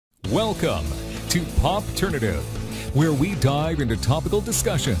Welcome to Popternative, where we dive into topical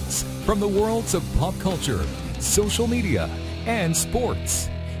discussions from the worlds of pop culture, social media, and sports.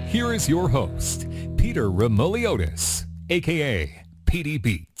 Here is your host, Peter Remoliotis, a.k.a. PD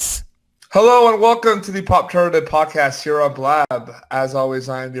Beats. Hello and welcome to the Popternative podcast here on Blab. As always,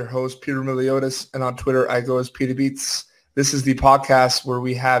 I am your host, Peter Remoliotis, and on Twitter, I go as PD Beats. This is the podcast where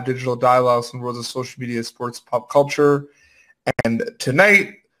we have digital dialogues in the worlds of social media, sports, pop culture. And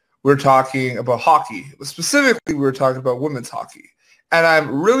tonight, we're talking about hockey. Specifically, we're talking about women's hockey. And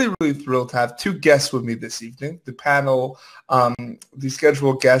I'm really, really thrilled to have two guests with me this evening. The panel, the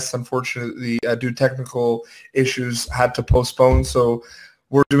scheduled guests, unfortunately, due to technical issues, had to postpone. So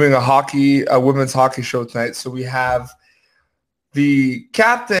we're doing a women's hockey show tonight. So we have the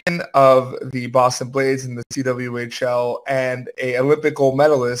captain of the Boston Blades in the CWHL and an Olympic gold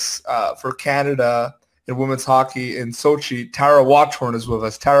medalist for Canada in women's hockey in Sochi. Tara Watchorn is with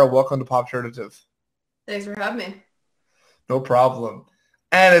us. Tara, welcome to Popternative. Thanks for having me. No problem.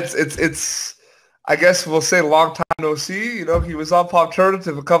 And it's I guess we'll say long time no see. You know, he was on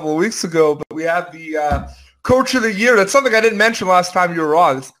Popternative a couple of weeks ago, but we have the Coach of the Year. That's something I didn't mention last time you were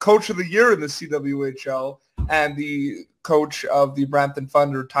on. It's Coach of the Year in the CWHL, and the coach of the Brampton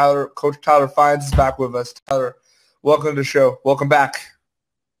Thunder, Coach Tyler Fines, is back with us. Tyler, welcome to the show. Welcome back.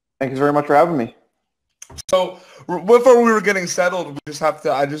 Thank you very much for having me. So before we were getting settled,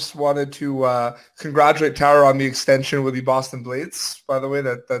 I just wanted to congratulate Tara on the extension with the Boston Blades. By the way,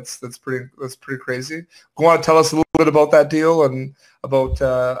 that's pretty crazy. You want to tell us a little bit about that deal and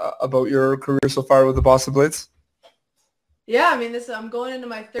about your career so far with the Boston Blades? Yeah, I mean, I'm going into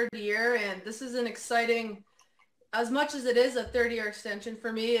my third year, and this is an exciting. As much as it is a third-year extension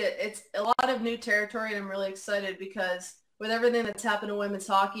for me, it's a lot of new territory, and I'm really excited because with everything that's happened in women's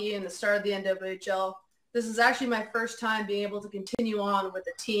hockey and the start of the NWHL, this is actually my first time being able to continue on with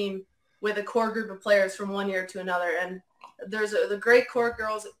a team with a core group of players from one year to another. And there's the great core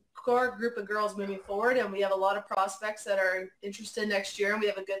group of girls moving forward, and we have a lot of prospects that are interested next year, and we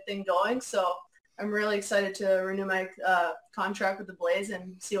have a good thing going. So I'm really excited to renew my contract with the Blades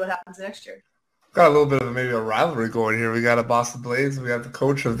and see what happens next year. Got a little bit of maybe a rivalry going here. We got a Boston Blades. We have the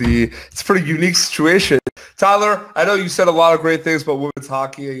coach of it's a pretty unique situation. Tyler, I know you said a lot of great things about women's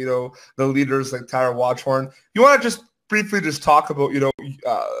hockey, you know, the leaders like Tara Watchorn. You want to just briefly just talk about, you know,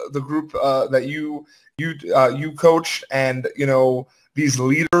 the group that you coach and, you know, these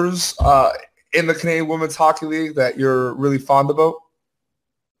leaders in the Canadian Women's Hockey League that you're really fond about?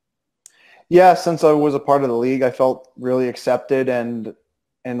 Yeah, since I was a part of the league, I felt really accepted, and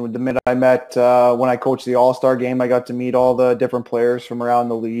the minute I met, when I coached the All-Star game, I got to meet all the different players from around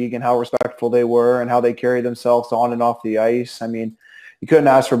the league and how respectful they were and how they carried themselves on and off the ice. I mean, you couldn't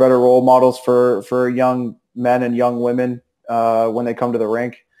ask for better role models for young men and young women when they come to the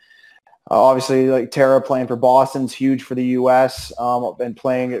rink. Obviously, like Tara playing for Boston's huge for the U.S. And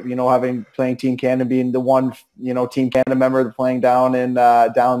playing Team Canada, being the one, you know, Team Canada member playing down in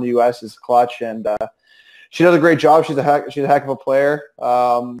the U.S. is clutch, and she does a great job. She's a heck of a player.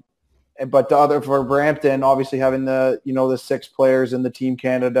 But for Brampton, obviously having the 6 players in the Team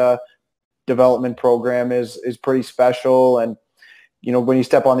Canada development program is pretty special. And, you know, when you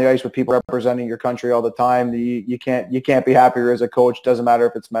step on the ice with people representing your country all the time, you can't be happier as a coach. Doesn't matter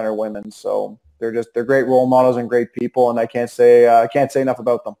if it's men or women. So they're great role models and great people, and I can't say enough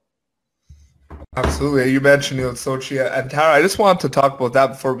about them. Absolutely. You mentioned, you know, Sochi and Tara. I just wanted to talk about that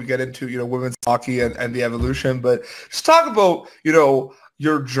before we get into, you know, women's hockey and the evolution. But just talk about, you know,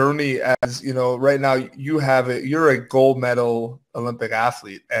 your journey as, you know, right now you're a gold medal Olympic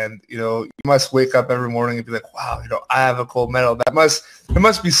athlete, and, you know, you must wake up every morning and be like, wow, you know, I have a gold medal. It must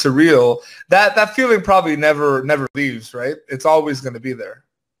be surreal. That feeling probably never leaves, right? It's always going to be there.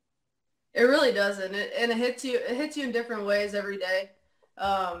 It really does, and it hits you in different ways every day.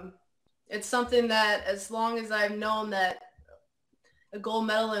 It's something that, as long as I've known that a gold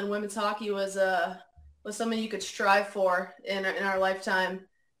medal in women's hockey was something you could strive for in our lifetime,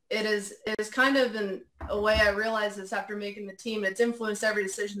 it is kind of in a way I realized this after making the team. It's influenced every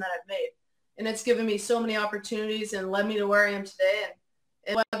decision that I've made, and it's given me so many opportunities and led me to where I am today.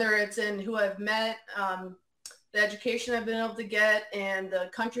 And whether it's in who I've met, the education I've been able to get, and the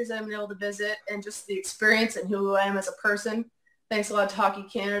countries I've been able to visit, and just the experience and who I am as a person, thanks a lot to Hockey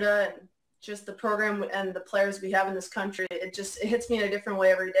Canada and just the program and the players we have in this country. It hits me in a different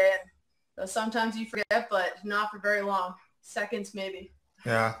way every day. And sometimes you forget, but not for very long, seconds maybe.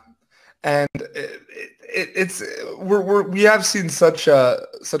 Yeah, and we have seen such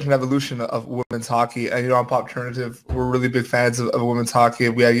an evolution of women's hockey. And, you know, on Popternative, we're really big fans of women's hockey.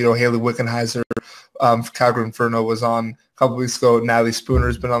 We had, you know, Haley Wickenheiser Calgary Inferno was on a couple weeks ago. Natalie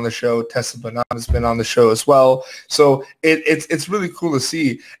Spooner's been on the show. Tessa Banana's been on the show as well. So it's really cool to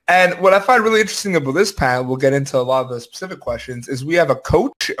see. And what I find really interesting about this panel, we'll get into a lot of the specific questions, is we have a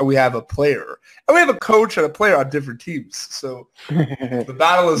coach and we have a player. And we have a coach and a player on different teams. So the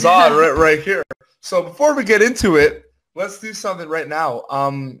battle is on right here. So before we get into it, let's do something right now.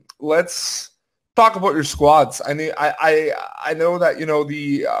 Let's talk about your squads. I mean, I know that, you know,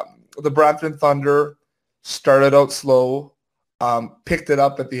 the Brampton Thunder started out slow, picked it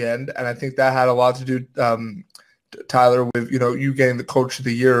up at the end, and I think that had a lot to do, Tyler, with, you know, you getting the coach of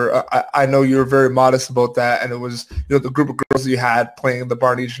the year. I know you were very modest about that, and it was, you know, the group of girls that you had playing in the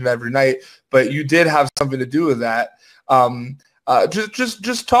barn each and every night, but you did have something to do with that.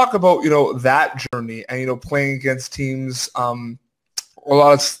 Just talk about, you know, that journey and, you know, playing against teams, a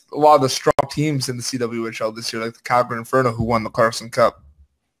lot of the strong teams in the CWHL this year, like the Calgary Inferno, who won the Carson Cup.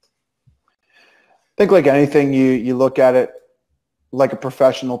 I think like anything, you look at it like a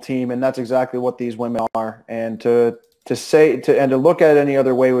professional team, and that's exactly what these women are. And to look at it any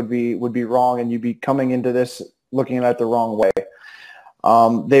other way would be wrong, and you'd be coming into this looking at it the wrong way.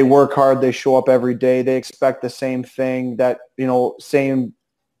 They work hard. They show up every day. They expect the same thing, that, you know, same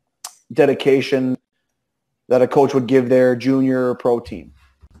dedication that a coach would give their junior or pro team.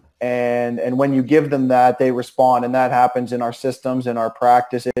 And when you give them that, they respond, and that happens in our systems, in our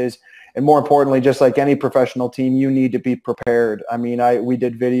practices. And more importantly, just like any professional team, you need to be prepared. I mean, we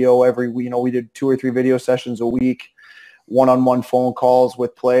did video we did 2 or 3 video sessions a week, one-on-one phone calls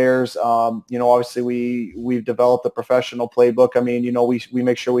with players. You know, obviously we've developed a professional playbook. I mean, you know, we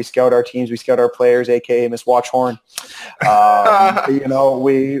make sure we scout our teams, we scout our players, aka Miss Watchorn. You know,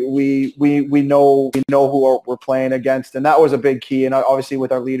 we know who we're playing against, and that was a big key. And obviously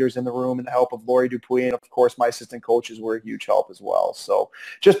with our leaders in the room and the help of Lori Dupuy, and of course my assistant coaches were a huge help as well. So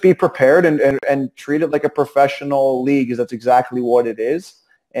just be prepared and treat it like a professional league, because that's exactly what it is,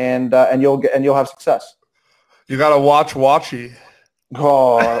 and you'll have success. You got to watch Watchy.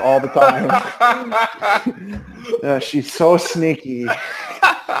 Oh, all the time. She's so sneaky.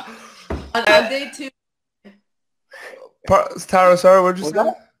 On day 2. Tara, sorry, what did you say?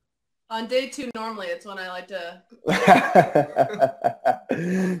 That? On day 2, normally, it's when I like to.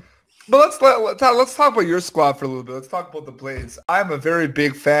 But let's talk about your squad for a little bit. Let's talk about the Blades. I'm a very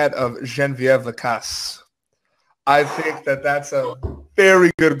big fan of Genevieve Lacasse. I think that's a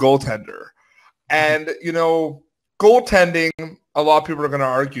very good goaltender. And, you know, goaltending, a lot of people are going to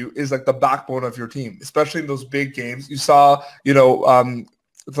argue, is like the backbone of your team, especially in those big games. You saw, you know,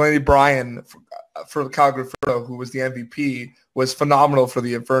 Delaney Bryan for the Calgary Inferno, who was the MVP, was phenomenal for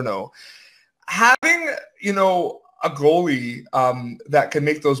the Inferno. Having, you know, a goalie that can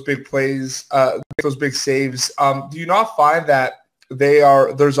make those big plays, make those big saves, do you not find that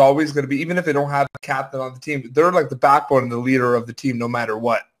there's always going to be, even if they don't have a captain on the team, they're like the backbone and the leader of the team no matter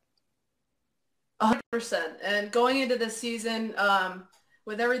what? 100%. And going into this season,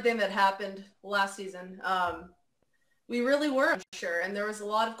 with everything that happened last season, we really were unsure. And there was a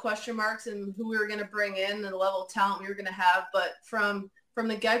lot of question marks in who we were going to bring in and the level of talent we were going to have. But from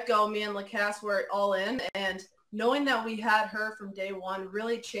the get-go, me and Lacasse were all in. And knowing that we had her from day one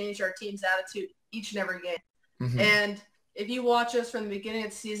really changed our team's attitude each and every game. Mm-hmm. And if you watch us from the beginning of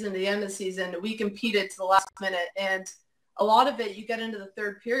the season to the end of the season, we competed to the last minute. And a lot of it, you get into the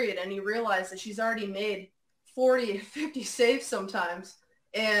third period and you realize that she's already made 40, 50 saves sometimes.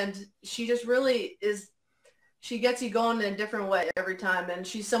 And she just really she gets you going in a different way every time. And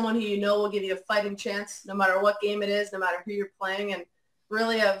she's someone who you know will give you a fighting chance no matter what game it is, no matter who you're playing. And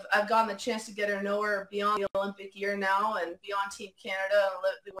really, I've gotten the chance to get her to know her beyond the Olympic year now and beyond Team Canada, and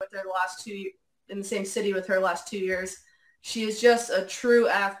lived with her the last 2 years, in the same city with her last 2 years. She is just a true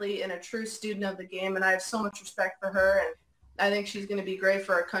athlete and a true student of the game, and I have so much respect for her. And I think she's going to be great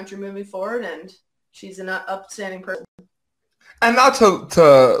for our country moving forward, and she's an upstanding person. And not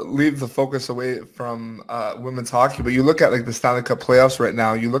to leave the focus away from women's hockey, but you look at like the Stanley Cup playoffs right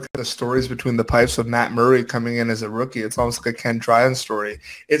now, you look at the stories between the pipes of Matt Murray coming in as a rookie. It's almost like a Ken Tryon story.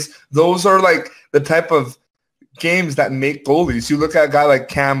 Those are like the type of games that make goalies. You look at a guy like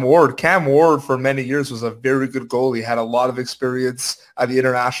Cam Ward. Cam Ward for many years was a very good goalie, had a lot of experience at the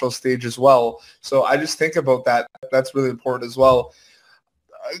international stage as well. So I just think about that. That's really important as well.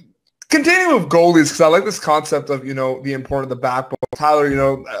 Continuing with goalies, because I like this concept of, you know, the importance of the backbone. Tyler, you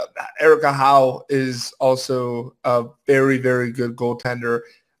know, Erica Howe is also a very, very good goaltender.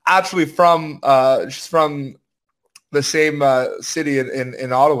 Actually, she's from the same city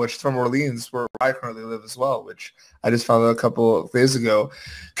in Ottawa. She's from Orleans, where I currently live as well, which I just found out a couple of days ago.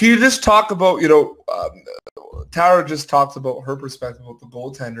 Can you just talk about, Tara just talked about her perspective with the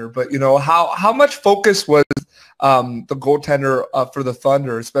goaltender, but, how much focus was the goaltender for the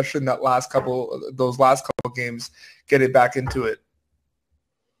Thunder, especially in those last couple games, getting back into it?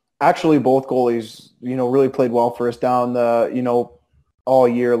 Actually, both goalies, really played well for us down all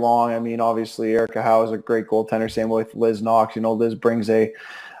year long. I mean, obviously, Erica Howe is a great goaltender. Same with Liz Knox. Liz brings a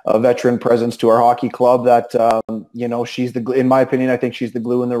veteran presence to our hockey club that, she's in my opinion, I think she's the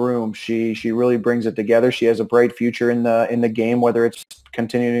glue in the room. She really brings it together. She has a bright future in the game, whether it's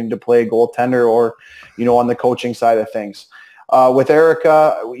continuing to play goaltender or, on the coaching side of things. With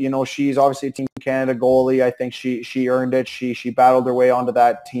Erica, she's obviously a Team Canada goalie. I think she earned it. She battled her way onto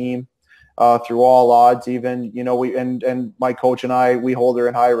that team through all odds. Even and my coach and I, we hold her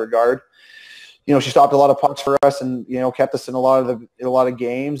in high regard. She stopped a lot of pucks for us, and kept us in a lot of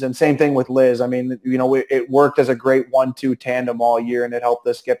games. And same thing with Liz. I mean, it worked as a great 1-2 tandem all year, and it helped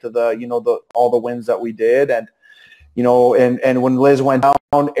us get to all the wins that we did. And and when Liz went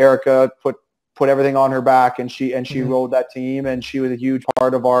down, Erica put everything on her back, and she rode that team, and she was a huge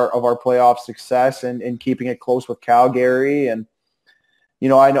part of our playoff success and keeping it close with Calgary. And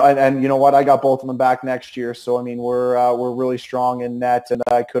I know, and you know what, I got both of them back next year, so I mean we're really strong in net, and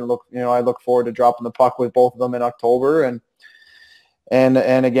I look forward to dropping the puck with both of them in October, and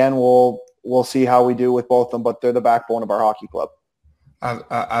again we'll see how we do with both of them, but they're the backbone of our hockey club.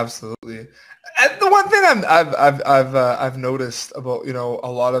 Absolutely. And the one thing I've noticed about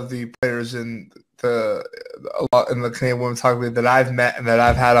a lot of the players in the Canadian Women's Hockey League that I've met and that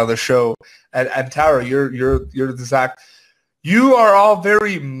I've had on the show, and Tara, you're the exact. You are all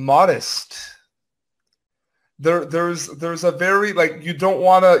very modest. There's a very, like, you don't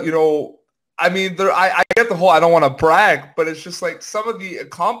want to, I mean, I get the whole I don't want to brag, but it's just like some of the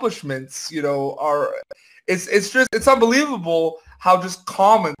accomplishments, are, it's unbelievable how just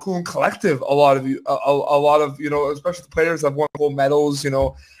calm and cool and collective a lot of you, a lot of, especially the players that have won gold medals,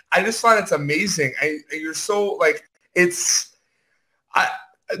 I just find it's amazing. You're so, like, do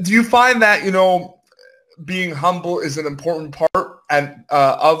you find that, being humble is an important part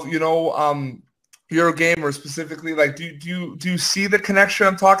of your game, or specifically, like, do you see the connection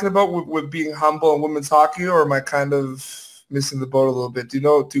I'm talking about with being humble in women's hockey, or am I kind of missing the boat a little bit? Do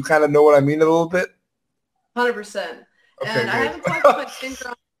you kind of know what I mean a little bit? 100%. Okay, and good. I haven't talked about my finger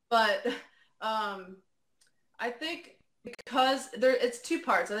on it, but I think because it's two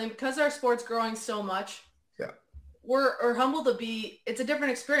parts. I think because our sport's growing so much, we're humble to be, it's a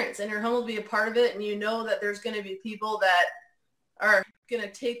different experience, and you're humble to be a part of it, and that there's going to be people that are going to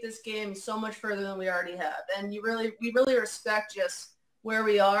take this game so much further than we already have. And we really respect just where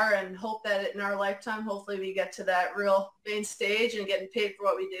we are, and hope that in our lifetime, hopefully we get to that real main stage and getting paid for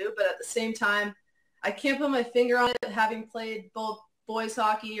what we do. But at the same time, I can't put my finger on it, having played both boys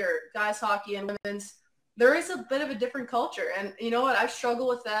hockey or guys hockey and women's. There is a bit of a different culture. And you know what? I've struggled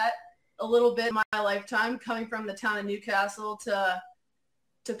with that a little bit in my lifetime, coming from the town of Newcastle to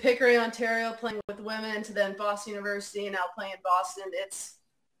Pickering, Ontario, playing with women, to then Boston University, and now playing in Boston.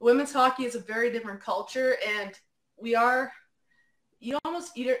 Women's hockey is a very different culture, and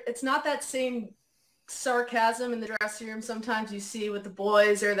it's not that same sarcasm in the dressing room sometimes you see with the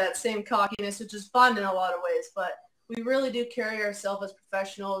boys, or that same cockiness, which is fun in a lot of ways, but we really do carry ourselves as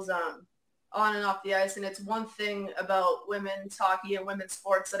professionals on and off the ice. And it's one thing about women's hockey and women's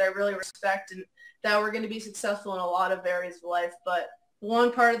sports that I really respect, and that we're going to be successful in a lot of areas of life. But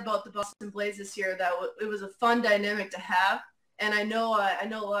one part about the Boston Blaze this year, that it was a fun dynamic to have, and I know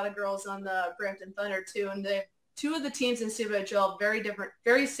a lot of girls on the Brampton Thunder too, and two of the teams in CWHL,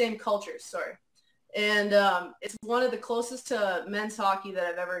 very same cultures, and it's one of the closest to men's hockey that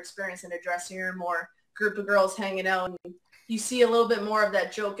I've ever experienced in a dressing room, or group of girls hanging out. And you see a little bit more of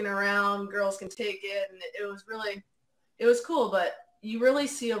that joking around. Girls can take it, and it was cool. But you really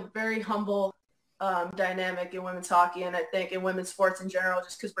see a very humble dynamic in women's hockey, and I think in women's sports in general,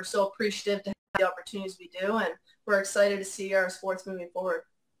 just because we're so appreciative to have the opportunities we do, and we're excited to see our sports moving forward.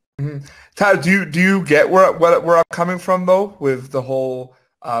 Mm-hmm. Todd, do you get where I'm coming from, though, with the whole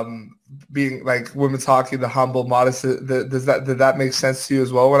being like women's hockey, the humble, modest? Did that make sense to you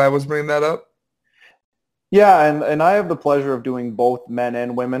as well when I was bringing that up? Yeah, and I have the pleasure of doing both men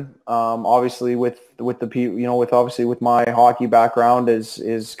and women. Obviously, with the people, with my hockey background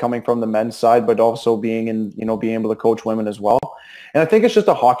is coming from the men's side, but also being able to coach women as well. And I think it's just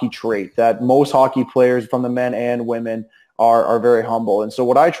a hockey trait that most hockey players, from the men and women, are very humble. And so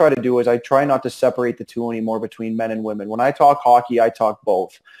what I try to do is I try not to separate the two anymore between men and women. When I talk hockey, I talk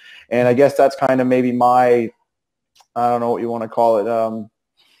both. And I guess that's kind of maybe my I don't know what you want to call it.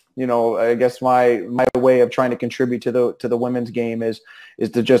 I guess my way of trying to contribute to the women's game is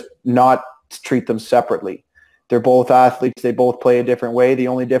to just not treat them separately. They're both athletes. They both play a different way. The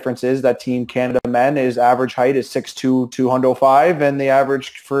only difference is that Team Canada men is average height is 6'2", 205, and the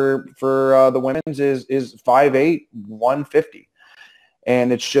average for the women's is 5'8", 150.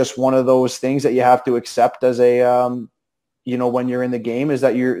 And it's just one of those things that you have to accept as a when you're in the game, is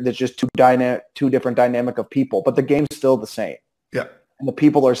that there's just two different dynamic of people, but the game's still the same. Yeah. And the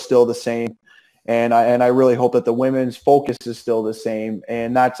people are still the same. And I really hope that the women's focus is still the same.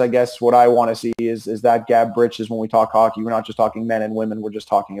 And that's, I guess, what I want to see is that gap bridges when we talk hockey. We're not just talking men and women. We're just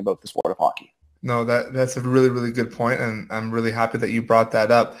talking about the sport of hockey. No, that's a really, really good point, and I'm really happy that you brought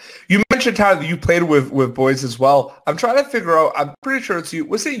that up. You mentioned, Tyler, that you played with boys as well. I'm trying to figure out, I'm pretty sure it's you.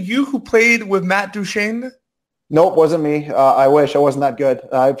 Was it you who played with Matt Duchesne? Nope, wasn't me. I wish I wasn't that good.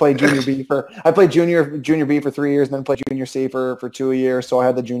 I played junior B junior B for 3 years, and then played junior C for 2 years. So I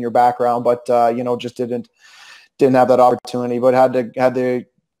had the junior background, but just didn't have that opportunity. But had the.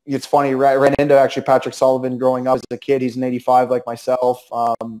 It's funny. Ran into actually Patrick Sullivan growing up as a kid. He's an 85 like myself.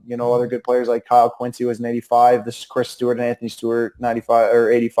 Other good players like Kyle Quincy was an 85. This is Chris Stewart and Anthony Stewart, 95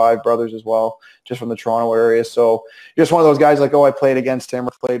 or 85 brothers as well, just from the Toronto area. So just one of those guys like, I played against him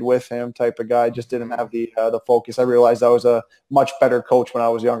or played with him type of guy. Just didn't have the focus. I realized I was a much better coach when I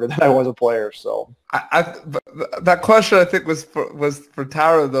was younger than I was a player. So that question I think was for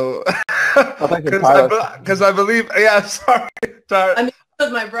Tara though, because I believe. Yeah, sorry, Tara. I mean,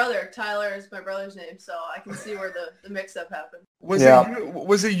 with my brother. Tyler is my brother's name, so I can see where the mix-up happened.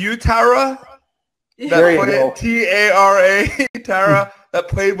 Was it you, Tara? Yeah. There you go. Tara, Tara, that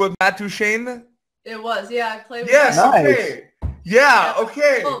played with Matt Duchesne? It was, yeah. I played with Yes, Matt. okay. Yeah,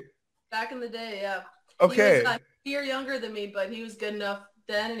 okay. Oh, back in the day, yeah. Okay. He was a year younger than me, but he was good enough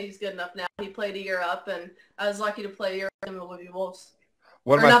then, and he's good enough now. He played a year up, and I was lucky to play a year with him in the Woody Wolves.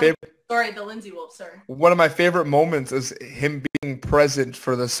 The Lindsay Wolves, sorry. One of my favorite moments is him being present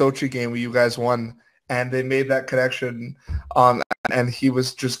for the Sochi game where you guys won, and they made that connection, and he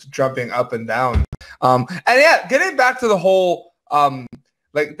was just jumping up and down. And yeah, getting back to the whole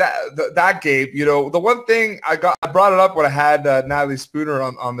that game, the one thing I brought it up when I had Natalie Spooner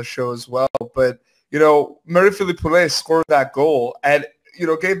on the show as well, but Marie-Philippe Poulet scored that goal, and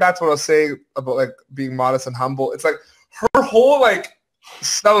getting back to what I was saying about being modest and humble, it's her whole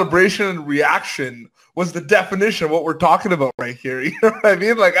celebration and reaction was the definition of what we're talking about right here. You know what I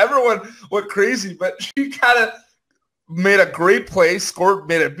mean? Everyone went crazy, but she kind of made a great play,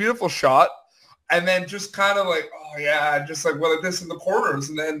 made a beautiful shot, and then just kind of just this in the corners,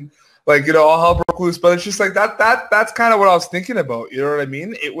 and then all hell broke loose. But it's just that's kind of what I was thinking about. You know what I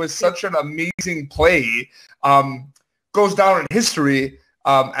mean? It was such an amazing play. Goes down in history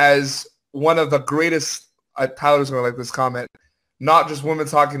as one of the greatest. Tyler's going to like this comment. Not just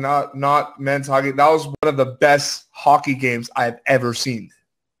women's hockey, not men's hockey. That was one of the best hockey games I've ever seen.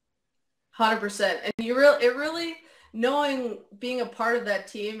 100%. And it really knowing being a part of that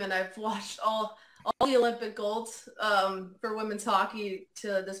team, and I've watched all the Olympic golds for women's hockey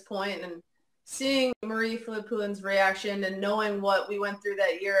to this point, and seeing Marie-Philippe Poulin's reaction and knowing what we went through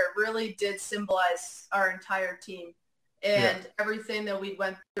that year, it really did symbolize our entire team and everything that we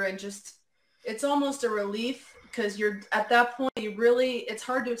went through, and just it's almost a relief. Because you're at that point, it's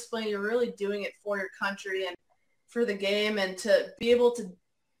hard to explain. You're really doing it for your country and for the game, and to be able to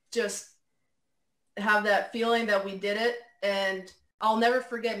just have that feeling that we did it. And I'll never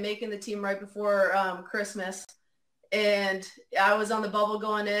forget making the team right before Christmas. And I was on the bubble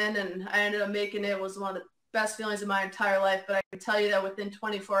going in, and I ended up making it. It was one of the best feelings of my entire life. But I can tell you that within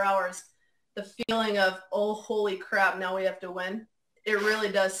 24 hours, the feeling of, oh, holy crap, now we have to win, it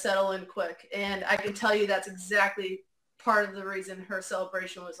really does settle in quick. And I can tell you that's exactly part of the reason her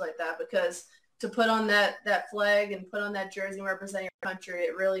celebration was like that, because to put on that flag and put on that jersey and represent your country,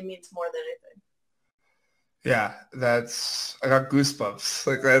 it really means more than anything. Yeah, I got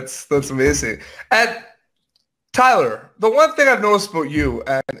goosebumps. That's amazing. And Tyler, the one thing I've noticed about you,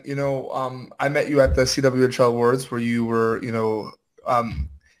 and I met you at the CWHL Awards where you were,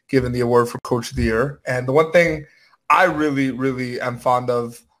 given the award for Coach of the Year. And the one thing I really, really am fond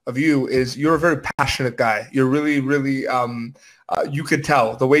of you is you're a very passionate guy. You're really, really, you could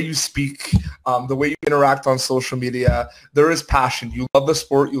tell the way you speak, the way you interact on social media, there is passion. You love the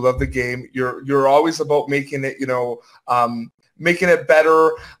sport. You love the game. You're always about making it, making it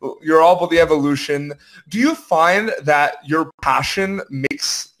better. You're all about the evolution. Do you find that your passion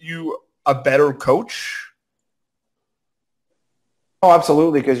makes you a better coach? Oh,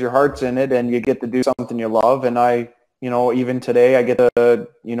 absolutely, because your heart's in it and you get to do something you love. And I even today I get to,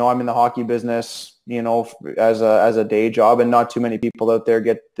 I'm in the hockey business, as a day job, and not too many people out there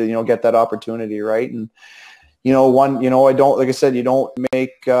get to, get that opportunity. Right. And, I don't, like I said, you don't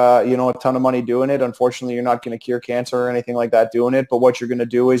make, a ton of money doing it. Unfortunately, you're not going to cure cancer or anything like that doing it. But what you're going to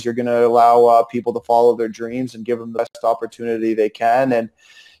do is you're going to allow people to follow their dreams and give them the best opportunity they can. And,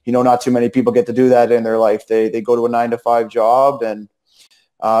 not too many people get to do that in their life. They go to a 9-to-5 job and,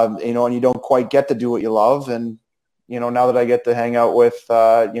 and you don't quite get to do what you love. And, now that I get to hang out with,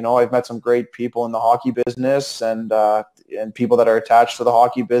 I've met some great people in the hockey business and people that are attached to the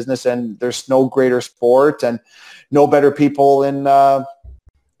hockey business, and there's no greater sport and no better people in the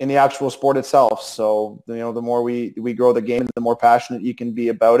actual sport itself. So, the more we grow the game, the more passionate you can be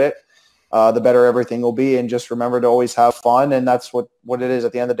about it, the better everything will be. And just remember to always have fun. And that's what it is.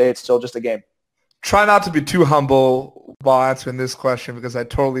 At the end of the day, it's still just a game. Try not to be too humble while answering this question, because I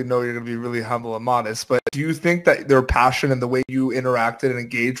totally know you're going to be really humble and modest. But do you think that their passion and the way you interacted and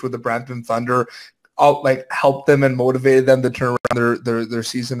engaged with the Brampton Thunder helped them and motivated them to turn around their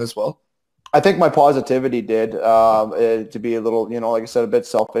season as well? I think my positivity did, to be a little, like I said, a bit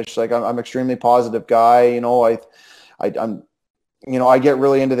selfish. Like I'm extremely positive guy. I'm I get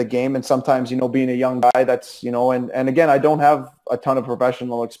really into the game, and sometimes, being a young guy, that's, and again, I don't have a ton of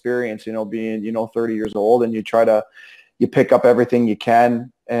professional experience, being, 30 years old, and you pick up everything you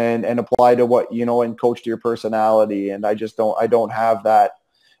can and apply to what, and coach to your personality. And I don't have that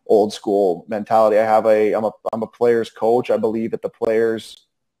old school mentality. I'm a player's coach. I believe that the players,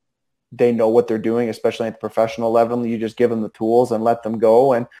 they know what they're doing, especially at the professional level. You just give them the tools and let them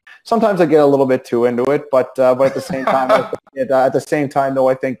go. And sometimes I get a little bit too into it, but at the same time, though,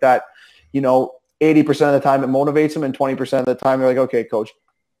 I think that, 80% of the time it motivates them, and 20% of the time they're like, okay, coach,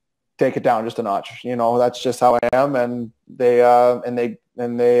 take it down just a notch. That's just how I am. And they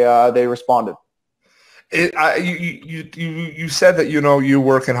responded. You said that, you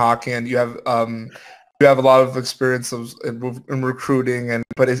work in hockey and you have a lot of experience in recruiting,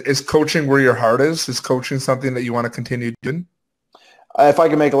 but is coaching where your heart is? Is coaching something that you want to continue doing? If I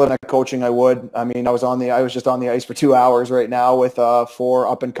could make a living at coaching, I would. I mean, I was just on the ice for 2 hours right now with 4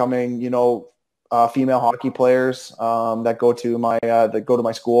 up and coming, female hockey players that go to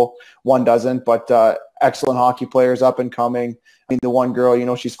my school. One doesn't, but excellent hockey players up and coming. I mean, the one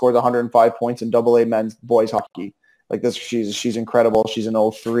girl, she scored 105 points in AA men's boys hockey. Like this, she's incredible. She's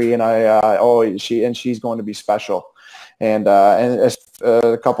an 03, and she's going to be special, and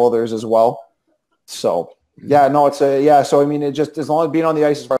a couple others as well. So yeah, no, So I mean, it just, as long as being on the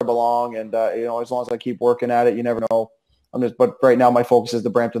ice is where I belong, and as long as I keep working at it, you never know. But right now my focus is the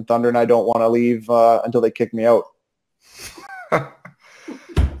Brampton Thunder, and I don't want to leave until they kick me out.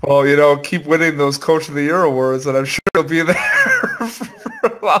 Well, keep winning those Coach of the Year awards, and I'm sure you'll be there for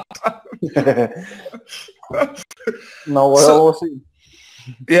a long time. No, we'll see.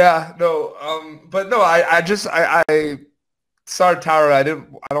 Yeah, no, but no, I sorry, Tyler, I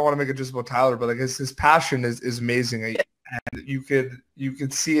don't want to make it just about Tyler, but like his passion is amazing, and you could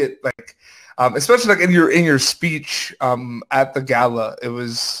see it, like, especially like in your speech at the gala. It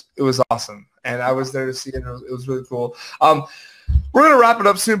was awesome, and I was there to see it. It was really cool. We're going to wrap it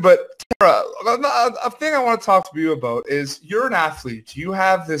up soon, but Tara, a thing I want to talk to you about is, you're an athlete. You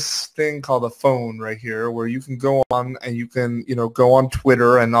have this thing called a phone right here where you can go on and you can, go on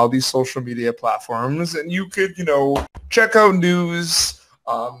Twitter and all these social media platforms, and you could, check out news,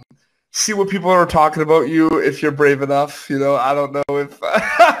 see what people are talking about you if you're brave enough. I don't know if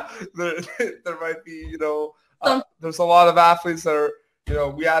there might be, there's a lot of athletes that are,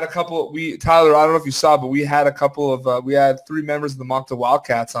 we had a couple. Tyler, I don't know if you saw, but we had a couple of we had 3 members of the Moncton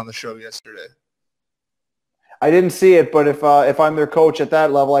Wildcats on the show yesterday. I didn't see it, but if I'm their coach at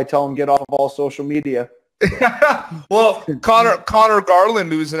that level, I tell them get off of all social media. Well, Connor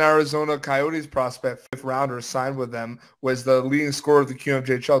Garland, who's an Arizona Coyotes prospect, 5th rounder, signed with them, was the leading scorer of the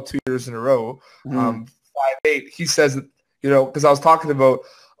QMJHL 2 years in a row. 5'8". He says that, because I was talking about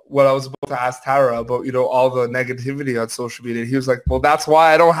what I was about to ask Tara about, all the negativity on social media. He was like, well, that's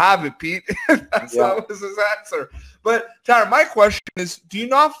why I don't have it, Pete. That was his answer. But Tara, my question is, do you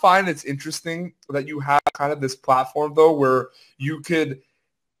not find it's interesting that you have kind of this platform, though, where you could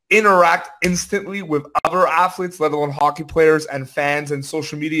interact instantly with other athletes, let alone hockey players and fans and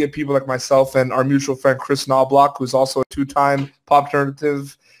social media people like myself and our mutual friend Chris Knobloch, who's also a 2-time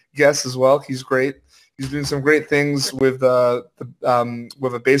Popternative guest as well. He's great. He's doing some great things with a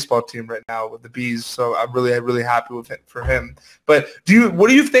baseball team right now with the Bees. So I'm really happy with it for him. But what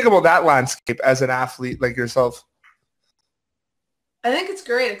do you think about that landscape as an athlete like yourself? I think it's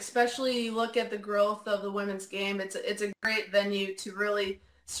great, especially you look at the growth of the women's game. It's a great venue to really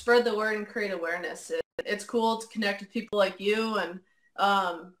spread the word and create awareness. it's cool to connect with people like you and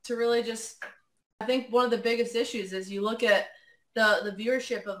to really just, I think one of the biggest issues is you look at the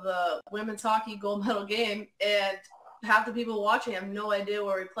viewership of the women's hockey gold medal game, and half the people watching have no idea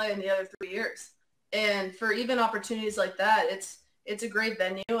where we play in the other 3 years. And for even opportunities like that, it's a great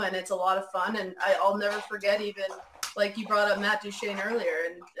venue and it's a lot of fun. And I'll never forget, even like you brought up Matt Duchesne earlier,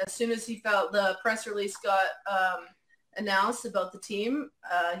 and as soon as he felt the press release got announced about the team,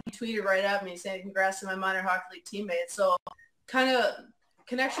 he tweeted right at me saying, "Congrats to my minor hockey league teammates." So kind of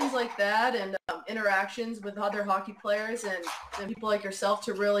connections like that and interactions with other hockey players and people like yourself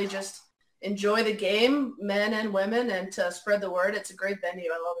to really just enjoy the game, men and women, and to spread the word. It's a great venue.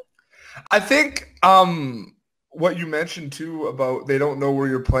 I love it. I think what you mentioned too about they don't know where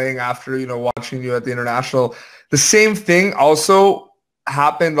you're playing after, watching you at the international. The same thing also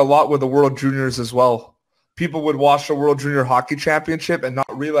happened a lot with the World Juniors as well. People would watch the World Junior Hockey Championship and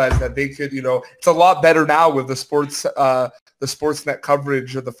not realize that they could, it's a lot better now with the Sportsnet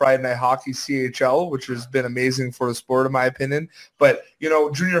coverage of the Friday Night Hockey CHL, which has been amazing for the sport, in my opinion. But,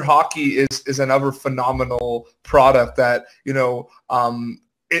 junior hockey is another phenomenal product that,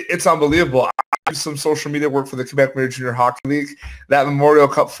 it's unbelievable. I do some social media work for the Quebec Major Junior Hockey League. That Memorial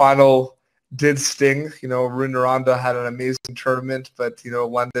Cup final did sting. Rwanda had an amazing tournament, but,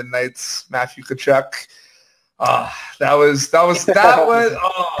 London Knights, Matthew Tkachuk, that was.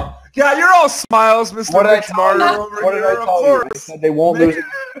 Yeah, you're all smiles, Mr. Rich Martin over here. Of course, they said they won't lose.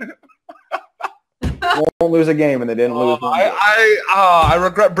 Won't lose a game, and they didn't lose. I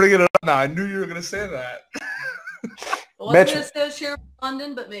regret bringing it up now. I knew you were going to say that. I wasn't going to say share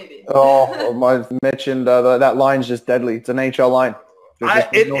London, but maybe. Mitch, and that line's just deadly. It's an NHL line.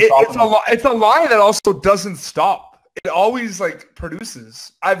 It's a line that also doesn't stop. It always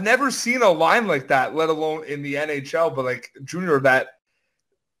produces. I've never seen a line like that, let alone in the NHL, but junior, let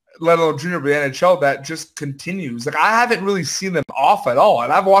alone junior, but NHL, that just continues. I haven't really seen them off at all,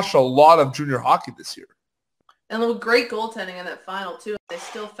 and I've watched a lot of junior hockey this year. And with great goaltending in that final too. They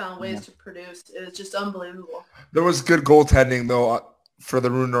still found ways to produce. It was just unbelievable. There was good goaltending though for the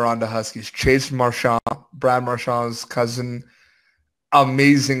Rwanda Huskies. Chase Marchand, Brad Marchand's cousin.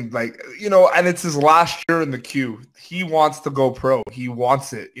 Amazing, and it's his last year in the queue. He wants to go pro. He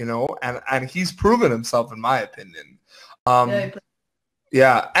wants it, and he's proven himself, in my opinion.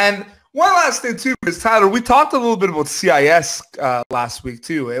 Yeah, and one last thing too is, Tyler, we talked a little bit about CIS last week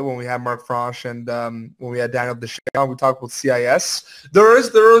too, when we had Mark Franche and when we had Daniel Deschamps, we talked about CIS. There is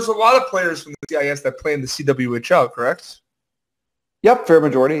a lot of players from the CIS that play in the CWHL, correct? Yep, fair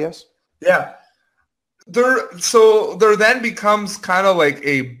majority, yes. Yeah. There then becomes kind of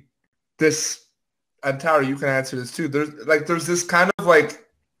this, and Tara, you can answer this too. There's this kind of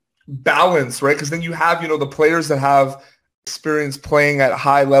balance, right? Because then you have, the players that have experience playing at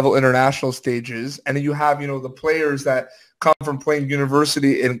high level international stages, and then you have, the players that come from playing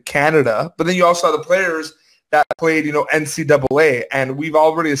university in Canada, but then you also have the players that played, NCAA, and we've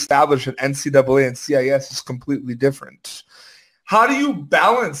already established that NCAA and CIS is completely different. How do you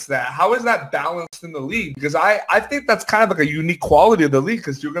balance that? How is that balanced in the league? Because I think that's kind of a unique quality of the league,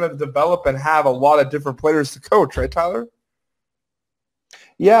 because you're going to develop and have a lot of different players to coach, right, Tyler?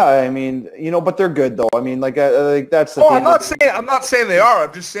 Yeah, I mean, but they're good though. I mean, that's the thing. I'm not saying they are.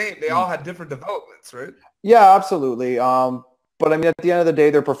 I'm just saying they all had different developments, right? Yeah, absolutely. But I mean, at the end of the day,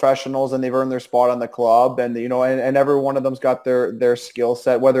 they're professionals and they've earned their spot on the club, and and every one of them's got their skill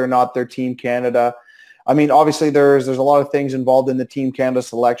set, whether or not they're Team Canada. I mean, obviously there's a lot of things involved in the Team Canada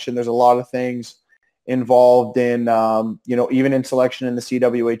selection. There's a lot of things involved in, even in selection in the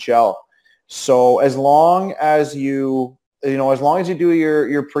CWHL. So as long as you do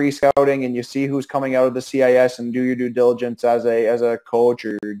your pre-scouting and you see who's coming out of the CIS and do your due diligence as a coach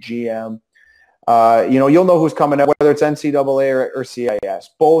or your GM, you'll know who's coming out, whether it's NCAA or CIS.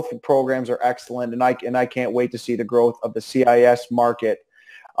 Both programs are excellent, and I can't wait to see the growth of the CIS market.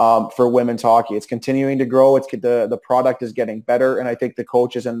 For women's hockey, it's continuing to grow. The product is getting better, and I think the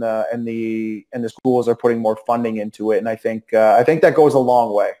coaches and the schools are putting more funding into it. And I think that goes a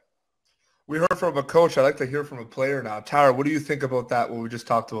long way. We heard from a coach. I'd like to hear from a player now. Tara, what do you think about that? What we just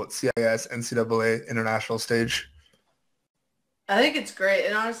talked about, CIS, NCAA, international stage. I think it's great,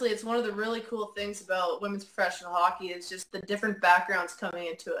 and honestly, it's one of the really cool things about women's professional hockey is just the different backgrounds coming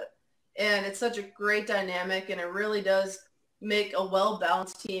into it, and it's such a great dynamic, and it really does make a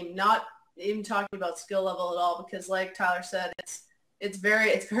well-balanced team, not even talking about skill level at all, because like Tyler said, it's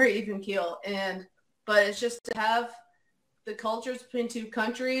very even keel, but it's just to have the cultures between two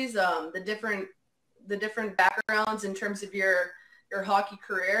countries, the different backgrounds in terms of your hockey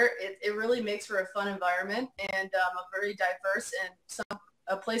career, it really makes for a fun environment and a very diverse and some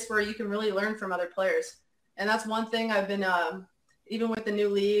a place where you can really learn from other players. And that's one thing I've been, even with the new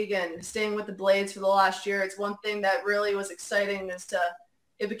league and staying with the Blades for the last year, it's one thing that really was exciting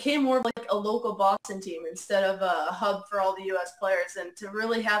it became more of like a local Boston team instead of a hub for all the U.S. players. And to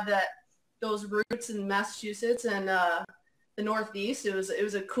really have those roots in Massachusetts and the Northeast, it was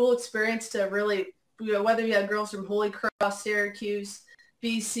a cool experience to really, whether you had girls from Holy Cross, Syracuse,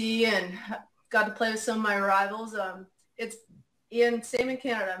 BC, and got to play with some of my rivals. Same in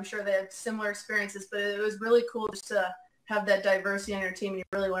Canada. I'm sure they had similar experiences, but it was really cool just to have that diversity in your team. You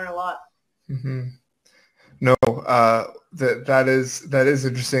really learn a lot. Mm-hmm. No, that is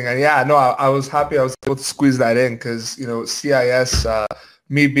interesting. And yeah, no, I was happy I was able to squeeze that in because, CIS,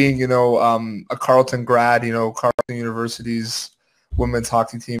 me being, a Carleton grad, Carleton University's women's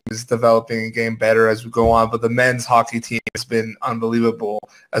hockey team is developing and getting better as we go on, but the men's hockey team has been unbelievable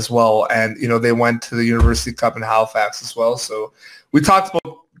as well. And, they went to the University Cup in Halifax as well. So we talked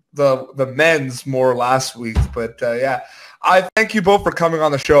about the men's more last week, but yeah, I thank you both for coming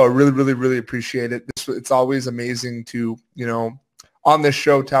on the show. I really, really, really appreciate it. It's always amazing to, on this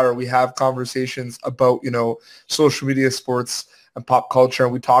show, Tara, we have conversations about, social media, sports, and pop culture.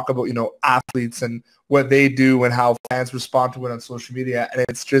 And we talk about, athletes and what they do and how fans respond to it on social media. And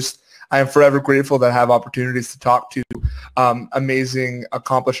it's just, I am forever grateful that I have opportunities to talk to amazing,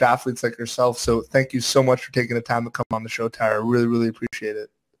 accomplished athletes like yourself. So thank you so much for taking the time to come on the show, Tara. Really, really appreciate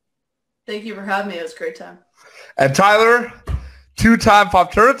it. Thank you for having me. It was a great time. And Tyler, two-time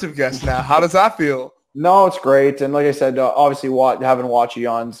Popternative guest now. How does that feel? No, it's great. And like I said, obviously having Watchie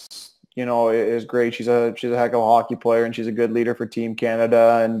on, is great. She's a heck of a hockey player, and she's a good leader for Team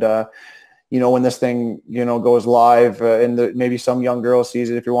Canada. And, when this thing, goes live and maybe some young girl sees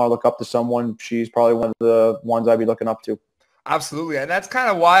it, if you want to look up to someone, she's probably one of the ones I'd be looking up to. Absolutely. And that's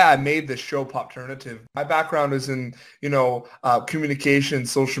kind of why I made this show Popternative. My background is in, communication,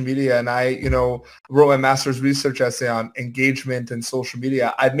 social media, and I, wrote my master's research essay on engagement and social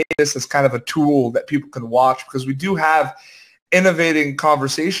media. I made this as kind of a tool that people can watch because we do have innovating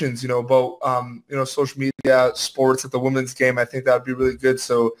conversations, about, social media, sports at the women's game. I think that would be really good.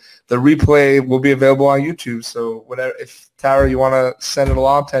 So the replay will be available on YouTube. So whatever, if Tara, you want to send it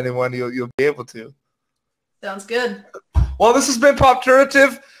along to anyone, you'll be able to. Sounds good. Well, this has been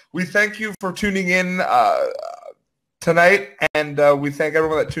Popternative. We thank you for tuning in tonight, and we thank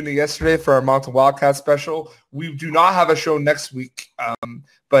everyone that tuned in yesterday for our Mountain Wildcat special. We do not have a show next week,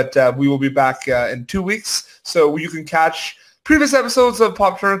 but we will be back in 2 weeks. So you can catch previous episodes of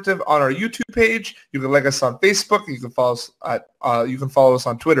Popternative on our YouTube page. You can like us on Facebook. You can follow us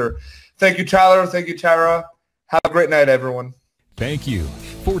on Twitter. Thank you, Tyler. Thank you, Tara. Have a great night, everyone. Thank you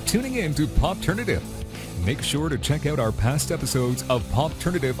for tuning in to Popternative. Make sure to check out our past episodes of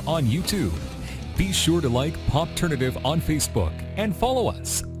Popternative on YouTube. Be sure to like Popternative on Facebook and follow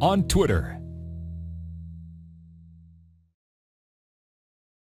us on Twitter.